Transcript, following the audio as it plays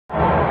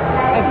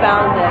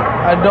found it.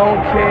 I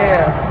don't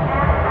care.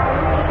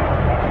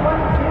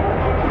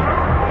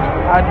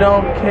 I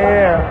don't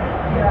care.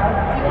 Do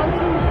you want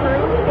some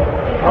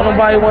fruit? Don't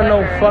nobody want no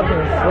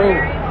fucking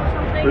fruit.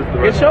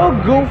 Get your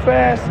goof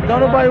ass.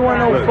 Don't nobody want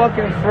no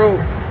fucking fruit.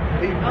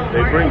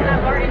 They bring it.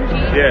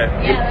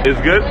 Yeah. It's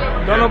good?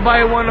 Don't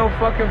nobody want no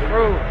fucking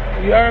fruit.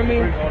 You heard me?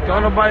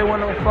 Don't nobody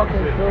want no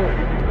fucking fruit.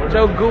 Get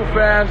your goof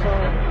ass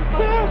on.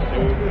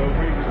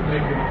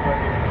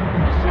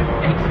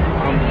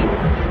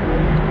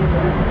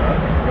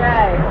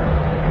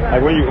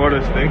 Like when you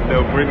order steak,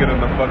 they'll bring it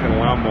in the fucking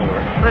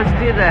lawnmower. Let's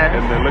do this.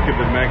 And then look at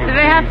the mac and cheese. Do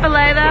they have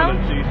filet though?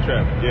 The cheese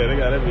trap. Yeah, they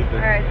got everything.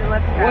 Alright, then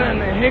let's go. What in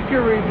the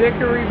hickory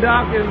dickory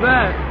dock is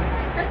that?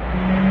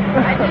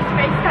 I just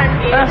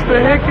FaceTimed you. That's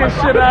the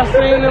hickest shit I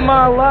seen in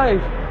my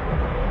life.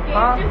 You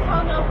just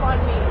hung up on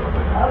me.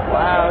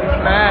 Wow, he's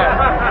mad.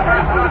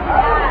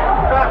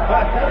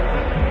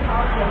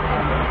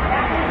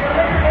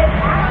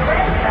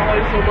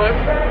 Thank you so much.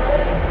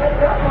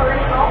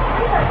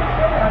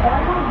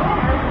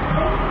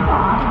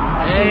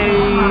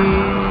 Hey.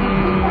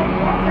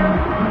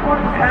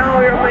 Hell,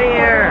 you're my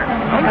ear.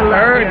 I'm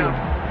purdy.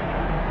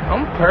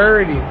 I'm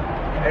purdy.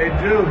 Hey,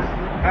 Juice.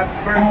 Happy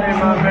birthday,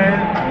 my man.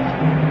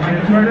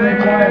 His birthday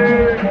party.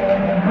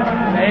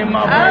 Ain't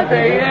my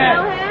birthday Did you yet.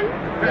 know him?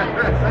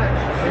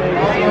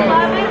 Did you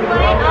love it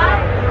lit up?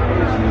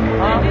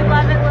 Did you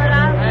love it lit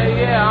up? Hey,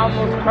 yeah, I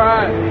almost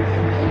cried.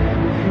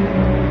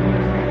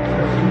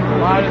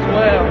 Might as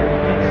well.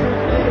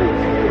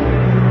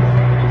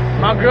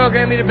 My girl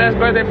gave me the best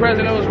birthday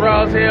present. It was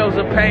raw as hell. It was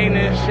a pain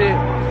and shit.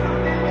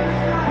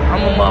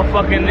 I'm a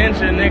motherfucking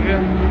ninja, nigga.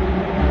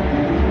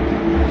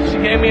 She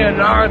gave me a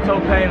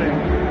Naruto painting.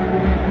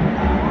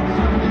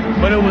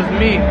 But it was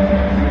me.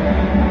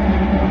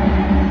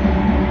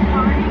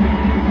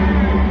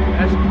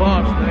 That's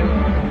boss,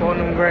 nigga. For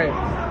them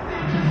grapes.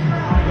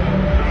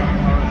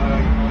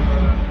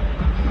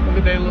 Look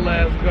at they little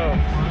ass go.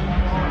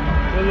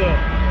 Good look.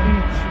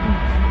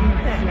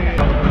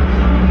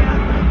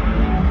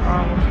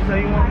 What you say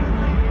you want?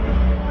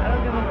 I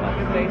don't give a fuck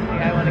if they see I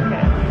want a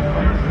kiss.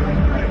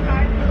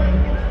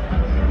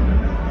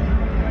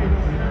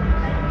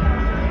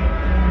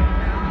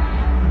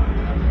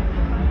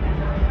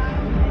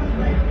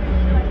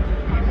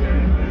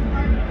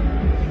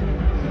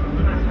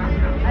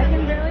 I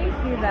can barely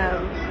see them.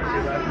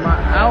 My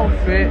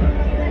outfit,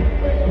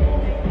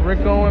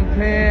 Rico and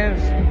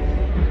pants.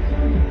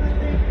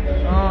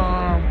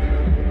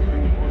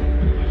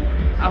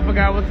 I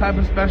forgot what type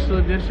of special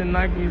edition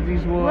Nikes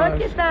these was.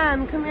 Look at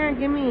them. Come here and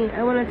give me.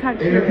 I want to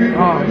touch you.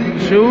 Oh,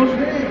 shoes?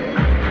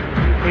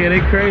 Yeah, they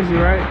crazy,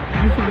 right?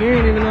 You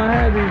didn't even know I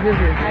had these, did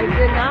you? I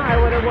did not. I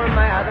would have worn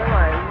my other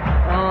one.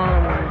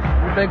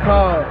 What they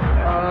called?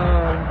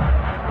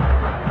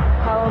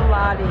 Call them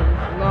Lotties.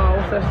 No,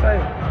 what's that say?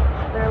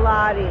 They're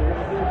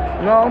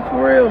Lotties. No, I'm for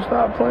real.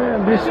 Stop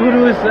playing, bitch. What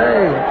do it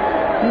say?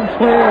 You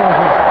playing?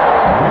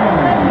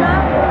 That's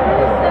not for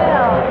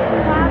resale.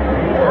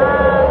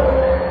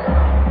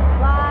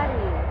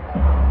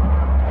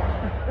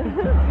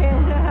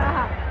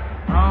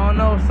 I don't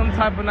know, some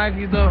type of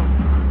Nike though.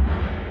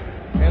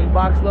 And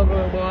box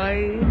logo,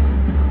 boy.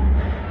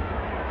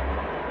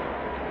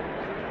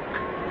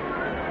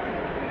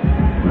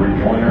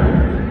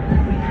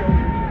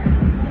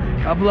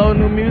 Upload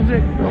new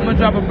music. I'm gonna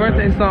drop a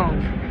birthday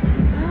song.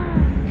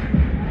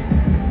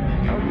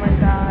 Oh my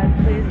god,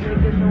 please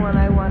make it the one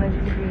I want it to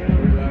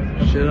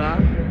be. Should I?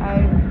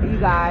 You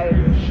guys.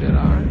 Should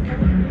I?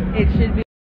 It should be.